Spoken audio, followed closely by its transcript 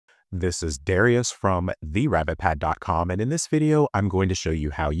This is Darius from therabbitpad.com, and in this video, I'm going to show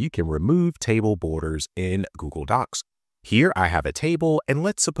you how you can remove table borders in Google Docs. Here I have a table, and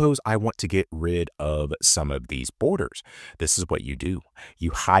let's suppose I want to get rid of some of these borders. This is what you do.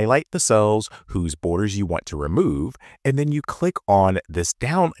 You highlight the cells whose borders you want to remove, and then you click on this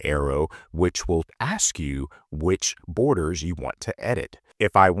down arrow, which will ask you which borders you want to edit.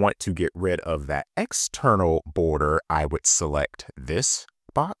 If I want to get rid of that external border, I would select this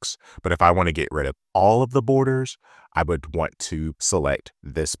box. But if I want to get rid of all of the borders, I would want to select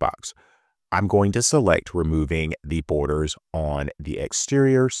this box. I'm going to select removing the borders on the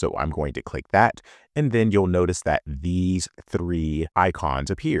exterior. So I'm going to click that. And then you'll notice that these three icons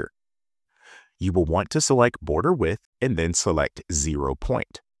appear. You will want to select border width and then select 0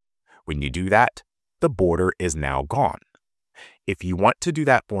 point. When you do that, the border is now gone. If you want to do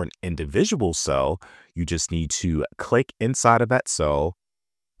that for an individual cell, you just need to click inside of that cell,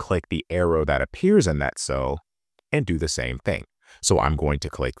 click the arrow that appears in that cell, and do the same thing. So I'm going to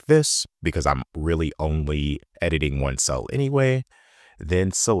click this because I'm really only editing one cell anyway,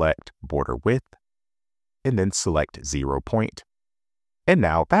 then select border width, and then select 0 point. And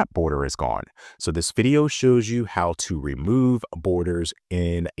now that border is gone. So this video shows you how to remove borders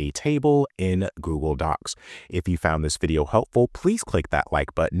in a table in Google Docs. If you found this video helpful, please click that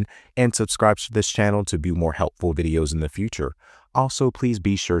like button and subscribe to this channel to view more helpful videos in the future. Also, please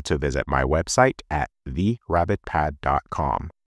be sure to visit my website at therabbitpad.com.